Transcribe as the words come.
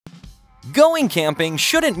Going camping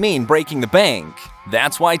shouldn't mean breaking the bank.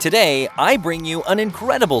 That's why today I bring you an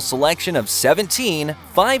incredible selection of 17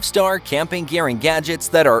 5-star camping gear and gadgets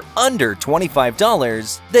that are under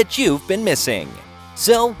 $25 that you've been missing.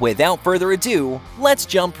 So without further ado, let's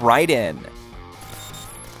jump right in.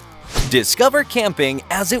 Discover camping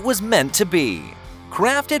as it was meant to be.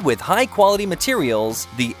 Crafted with high-quality materials,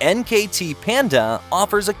 the NKT Panda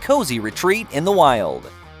offers a cozy retreat in the wild.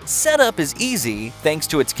 Setup is easy thanks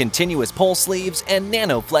to its continuous pull sleeves and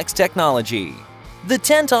NanoFlex technology. The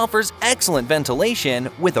tent offers excellent ventilation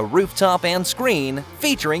with a rooftop and screen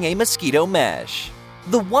featuring a mosquito mesh.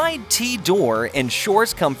 The wide T-door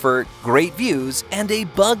ensures comfort, great views, and a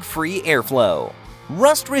bug-free airflow.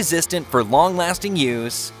 Rust-resistant for long-lasting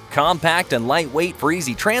use, compact and lightweight for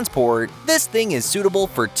easy transport, this thing is suitable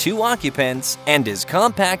for 2 occupants and is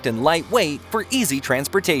compact and lightweight for easy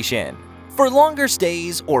transportation. For longer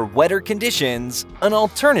stays or wetter conditions, an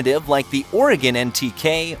alternative like the Oregon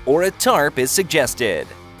NTK or a tarp is suggested.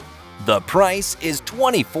 The price is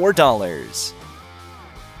 $24.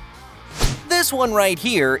 This one right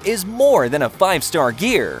here is more than a 5-star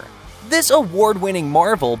gear. This award-winning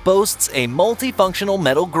marvel boasts a multifunctional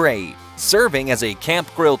metal grate, serving as a camp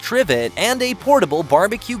grill trivet and a portable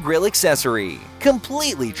barbecue grill accessory,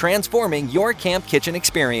 completely transforming your camp kitchen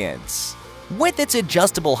experience. With its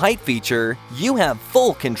adjustable height feature, you have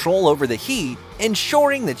full control over the heat,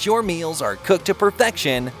 ensuring that your meals are cooked to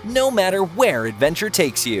perfection no matter where adventure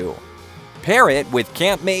takes you. Pair it with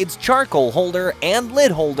Campmade's charcoal holder and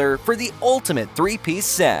lid holder for the ultimate 3-piece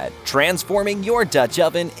set, transforming your Dutch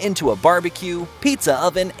oven into a barbecue, pizza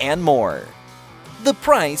oven, and more. The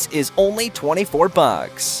price is only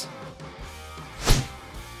 $24.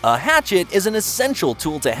 A hatchet is an essential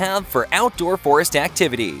tool to have for outdoor forest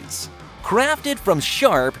activities. Crafted from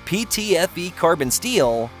sharp PTFE carbon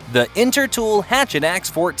steel, the Intertool Hatchet Axe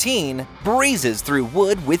 14 breezes through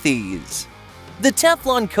wood with ease. The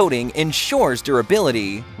Teflon coating ensures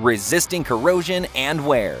durability, resisting corrosion and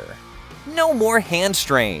wear. No more hand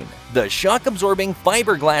strain. The shock-absorbing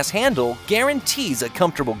fiberglass handle guarantees a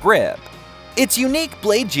comfortable grip. Its unique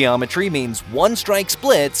blade geometry means one-strike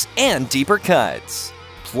splits and deeper cuts.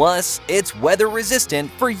 Plus, it's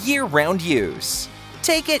weather-resistant for year-round use.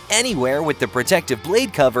 Take it anywhere with the protective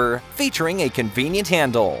blade cover featuring a convenient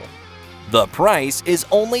handle. The price is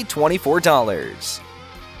only $24.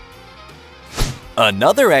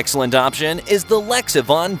 Another excellent option is the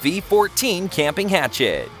Lexavon V14 Camping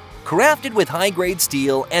Hatchet. Crafted with high-grade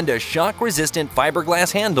steel and a shock-resistant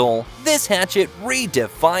fiberglass handle, this hatchet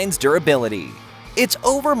redefines durability. Its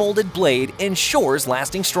overmolded blade ensures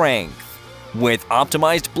lasting strength. With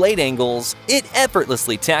optimized blade angles, it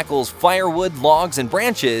effortlessly tackles firewood, logs, and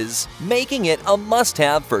branches, making it a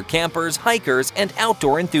must-have for campers, hikers, and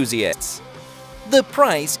outdoor enthusiasts. The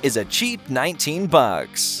price is a cheap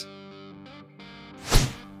 $19.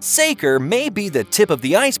 Saker may be the tip of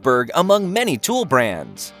the iceberg among many tool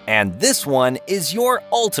brands, and this one is your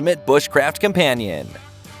ultimate bushcraft companion.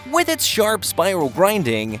 With its sharp spiral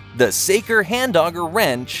grinding, the Saker hand auger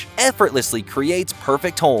wrench effortlessly creates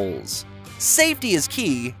perfect holes. Safety is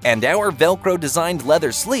key, and our Velcro-designed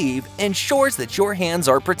leather sleeve ensures that your hands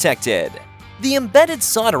are protected. The embedded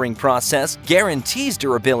soldering process guarantees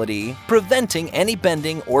durability, preventing any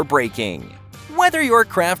bending or breaking. Whether you're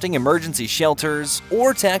crafting emergency shelters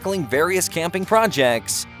or tackling various camping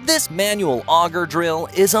projects, this manual auger drill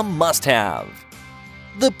is a must-have.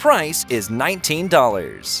 The price is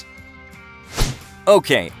 $19.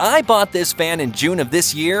 Okay, I bought this fan in June of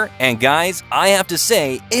this year, and guys, I have to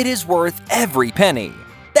say, it is worth every penny.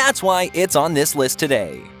 That's why it's on this list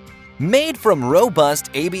today. Made from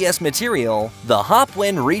robust ABS material, the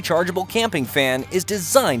Hopwind rechargeable camping fan is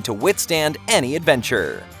designed to withstand any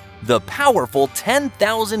adventure. The powerful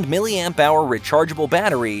 10,000 mAh rechargeable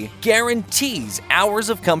battery guarantees hours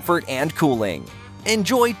of comfort and cooling.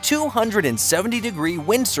 Enjoy 270-degree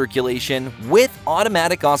wind circulation with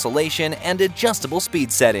automatic oscillation and adjustable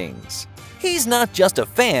speed settings. He's not just a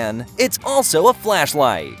fan, it's also a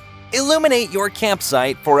flashlight. Illuminate your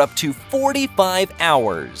campsite for up to 45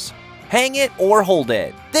 hours. Hang it or hold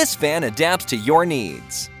it, this fan adapts to your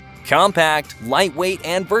needs. Compact, lightweight,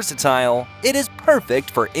 and versatile, it is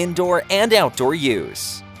perfect for indoor and outdoor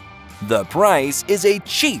use. The price is a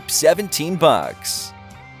cheap $17.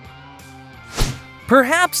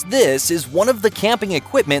 Perhaps this is one of the camping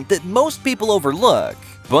equipment that most people overlook,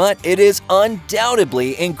 but it is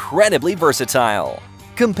undoubtedly incredibly versatile.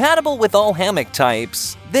 Compatible with all hammock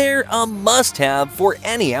types, they're a must-have for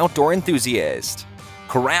any outdoor enthusiast.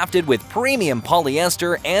 Crafted with premium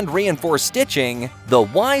polyester and reinforced stitching, the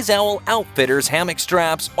Wise Owl Outfitters hammock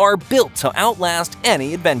straps are built to outlast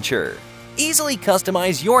any adventure. Easily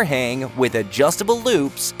customize your hang with adjustable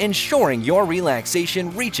loops, ensuring your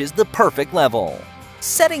relaxation reaches the perfect level.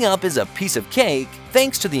 Setting up is a piece of cake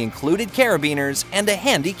thanks to the included carabiners and a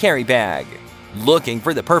handy carry bag. Looking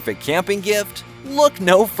for the perfect camping gift? Look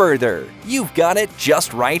no further, you've got it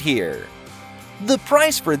just right here. The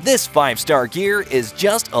price for this 5-star gear is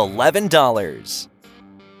just $11.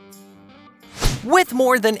 With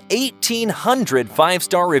more than 1,800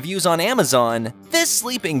 5-star reviews on Amazon, this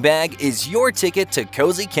sleeping bag is your ticket to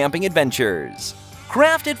cozy camping adventures.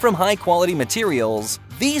 Crafted from high-quality materials,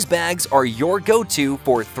 these bags are your go-to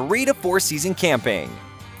for 3 to 4 season camping.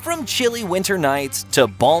 From chilly winter nights to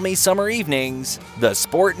balmy summer evenings, the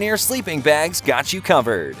Sportneer sleeping bags got you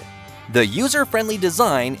covered. The user-friendly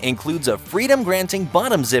design includes a freedom-granting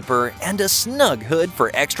bottom zipper and a snug hood for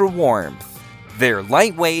extra warmth. They're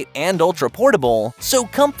lightweight and ultra-portable, so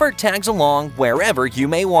comfort tags along wherever you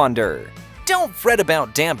may wander. Don't fret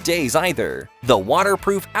about damp days either. The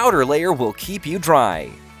waterproof outer layer will keep you dry.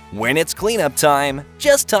 When it's cleanup time,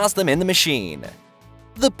 just toss them in the machine.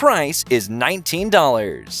 The price is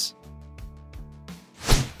 $19.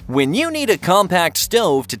 When you need a compact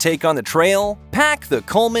stove to take on the trail, pack the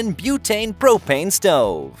Coleman Butane Propane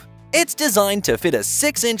Stove. It's designed to fit a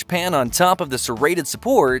 6-inch pan on top of the serrated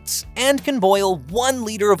supports and can boil 1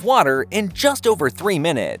 liter of water in just over 3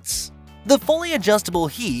 minutes. The fully adjustable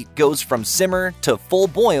heat goes from simmer to full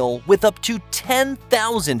boil with up to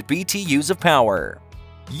 10,000 BTUs of power.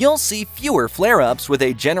 You'll see fewer flare-ups with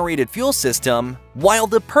a generated fuel system, while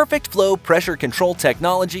the Perfect Flow pressure control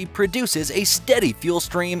technology produces a steady fuel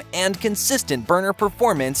stream and consistent burner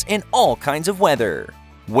performance in all kinds of weather.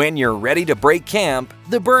 When you're ready to break camp,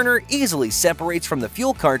 the burner easily separates from the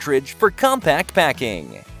fuel cartridge for compact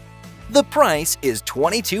packing. The price is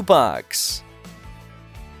 $22.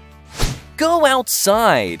 Go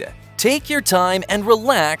outside! Take your time and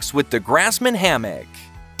relax with the Grassman Hammock.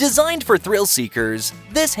 Designed for thrill seekers,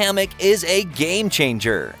 this hammock is a game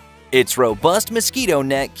changer. Its robust mosquito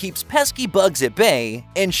net keeps pesky bugs at bay,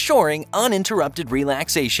 ensuring uninterrupted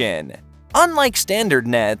relaxation. Unlike standard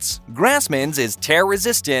nets, Grassman's is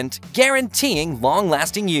tear-resistant, guaranteeing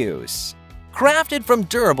long-lasting use. Crafted from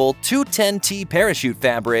durable 210T parachute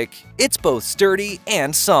fabric, it's both sturdy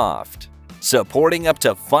and soft. Supporting up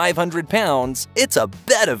to 500 pounds, it's a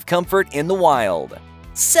bed of comfort in the wild.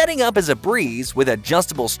 Setting up as a breeze with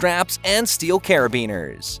adjustable straps and steel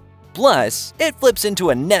carabiners. Plus, it flips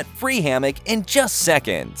into a net-free hammock in just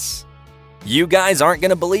seconds. You guys aren't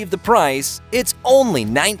gonna believe the price, it's only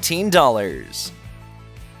 $19.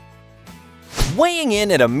 Weighing in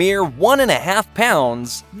at a mere 1.5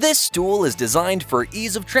 pounds, this stool is designed for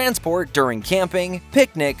ease of transport during camping,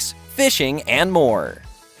 picnics, fishing, and more.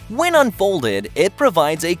 When unfolded, it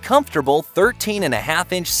provides a comfortable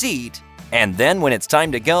 13.5-inch seat, and then when it's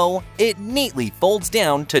time to go, it neatly folds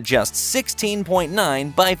down to just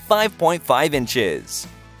 16.9 by 5.5 inches.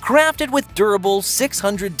 Crafted with durable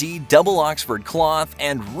 600D double Oxford cloth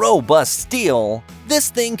and robust steel, this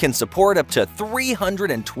thing can support up to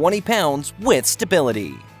 320 pounds with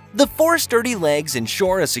stability. The 4 sturdy legs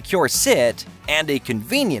ensure a secure sit, and a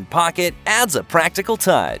convenient pocket adds a practical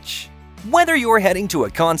touch. Whether you're heading to a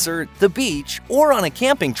concert, the beach, or on a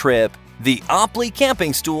camping trip, the Opley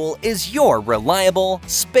Camping Stool is your reliable,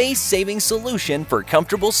 space-saving solution for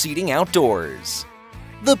comfortable seating outdoors.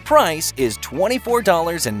 The price is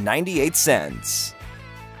 $24.98.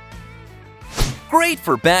 Great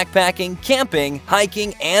for backpacking, camping,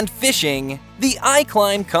 hiking, and fishing, the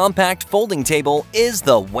iClimb Compact Folding Table is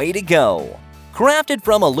the way to go. Crafted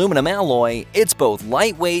from aluminum alloy, it's both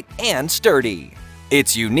lightweight and sturdy.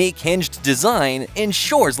 Its unique hinged design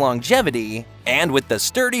ensures longevity, and with the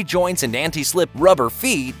sturdy joints and anti-slip rubber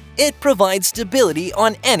feet, it provides stability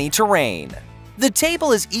on any terrain. The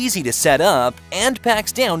table is easy to set up and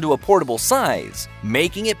packs down to a portable size,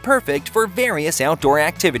 making it perfect for various outdoor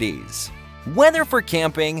activities. Whether for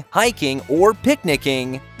camping, hiking, or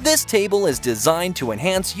picnicking, this table is designed to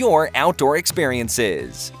enhance your outdoor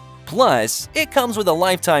experiences. Plus, it comes with a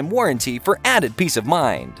lifetime warranty for added peace of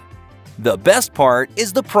mind. The best part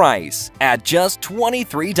is the price, at just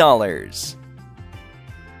 $23.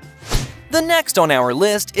 The next on our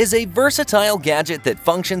list is a versatile gadget that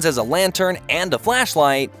functions as a lantern and a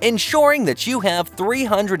flashlight, ensuring that you have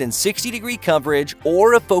 360-degree coverage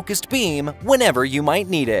or a focused beam whenever you might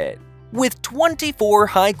need it. With 24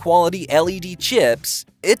 high-quality LED chips,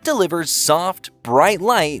 it delivers soft, bright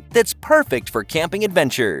light that's perfect for camping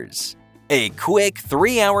adventures. A quick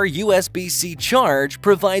 3-hour USB-C charge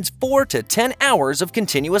provides 4 to 10 hours of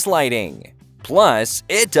continuous lighting. Plus,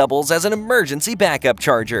 it doubles as an emergency backup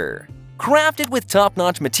charger. Crafted with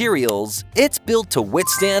top-notch materials, it's built to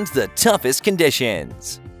withstand the toughest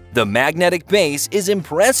conditions. The magnetic base is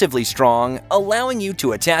impressively strong, allowing you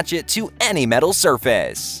to attach it to any metal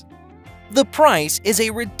surface. The price is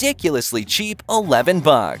a ridiculously cheap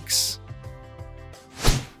 $11.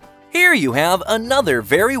 Here you have another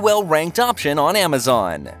very well-ranked option on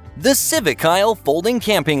Amazon, the Civic Aisle Folding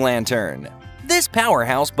Camping Lantern. This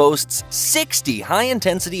powerhouse boasts 60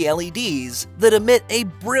 high-intensity LEDs that emit a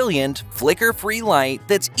brilliant, flicker-free light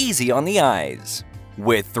that's easy on the eyes.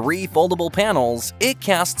 With 3 foldable panels, it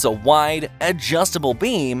casts a wide, adjustable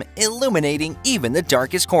beam, illuminating even the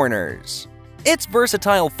darkest corners. Its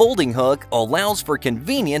versatile folding hook allows for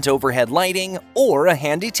convenient overhead lighting or a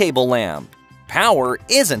handy table lamp. Power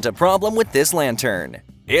isn't a problem with this lantern.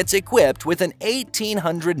 It's equipped with an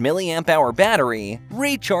 1800 mAh battery,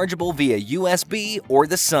 rechargeable via USB or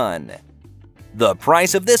the sun. The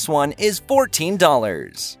price of this one is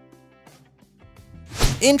 $14.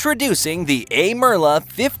 Introducing the A+Merla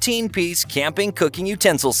 15-piece camping cooking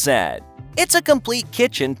utensil set. It's a complete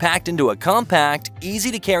kitchen packed into a compact,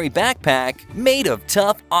 easy-to-carry backpack made of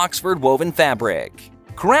tough Oxford woven fabric.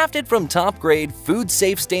 Crafted from top-grade,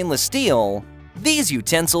 food-safe stainless steel, these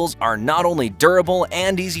utensils are not only durable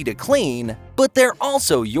and easy to clean, but they're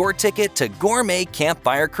also your ticket to gourmet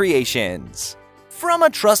campfire creations. From a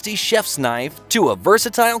trusty chef's knife to a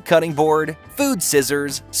versatile cutting board, food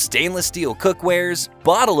scissors, stainless steel cookwares,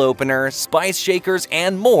 bottle opener, spice shakers,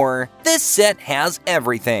 and more, this set has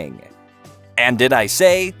everything. And did I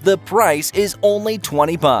say the price is only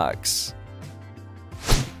 $20?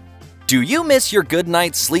 Do you miss your good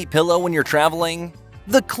night's sleep pillow when you're traveling?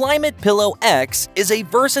 The Climate Pillow X is a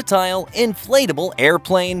versatile, inflatable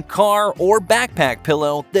airplane, car, or backpack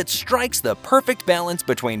pillow that strikes the perfect balance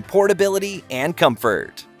between portability and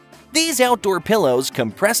comfort. These outdoor pillows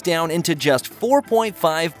compress down into just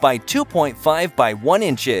 4.5 by 2.5 by 1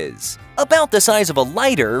 inches, about the size of a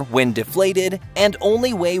lighter when deflated, and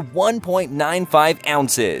only weigh 1.95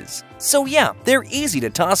 ounces. So yeah, they're easy to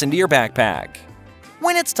toss into your backpack.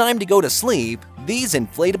 When it's time to go to sleep, these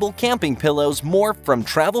inflatable camping pillows morph from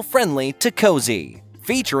travel-friendly to cozy,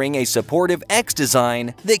 featuring a supportive X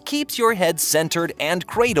design that keeps your head centered and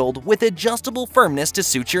cradled with adjustable firmness to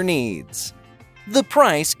suit your needs. The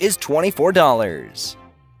price is $24.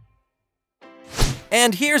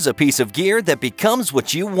 And here's a piece of gear that becomes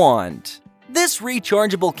what you want. This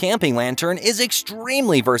rechargeable camping lantern is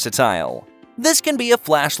extremely versatile. This can be a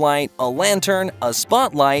flashlight, a lantern, a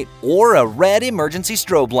spotlight, or a red emergency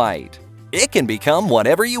strobe light. It can become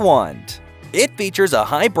whatever you want. It features a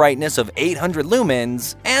high brightness of 800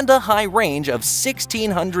 lumens and a high range of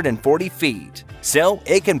 1,640 feet, so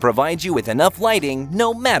it can provide you with enough lighting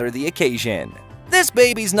no matter the occasion. This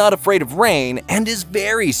baby's not afraid of rain and is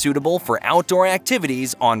very suitable for outdoor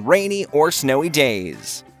activities on rainy or snowy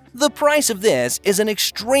days. The price of this is an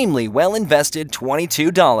extremely well-invested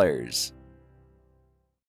 $22.